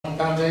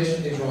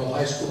Foundation. These are all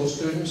high school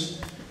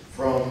students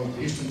from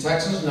Houston,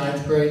 Texas,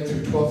 9th grade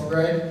through 12th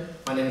grade.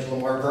 My name is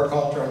Lamar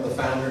Burkhalter. I'm the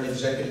founder and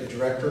executive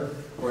director.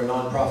 We're a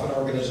nonprofit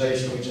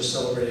organization. We just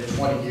celebrated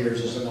 20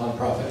 years as a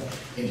nonprofit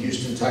in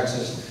Houston,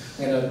 Texas.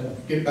 I'm going to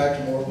get back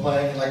to more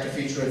playing. I'd like to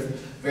feature a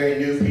very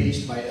new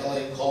piece by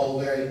Elliot Cole,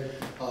 very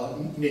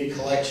neat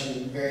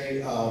collection,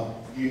 very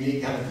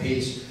unique kind of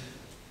piece.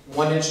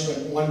 One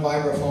instrument, one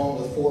vibraphone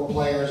with 4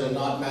 players and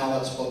not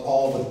mallets, but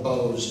all with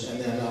bows. And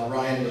then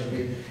Ryan was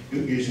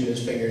using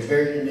his fingers.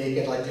 Very unique.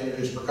 I'd like to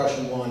introduce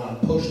Percussion One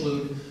on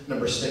Postlude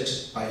number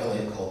 6 by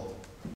Elliot Cole.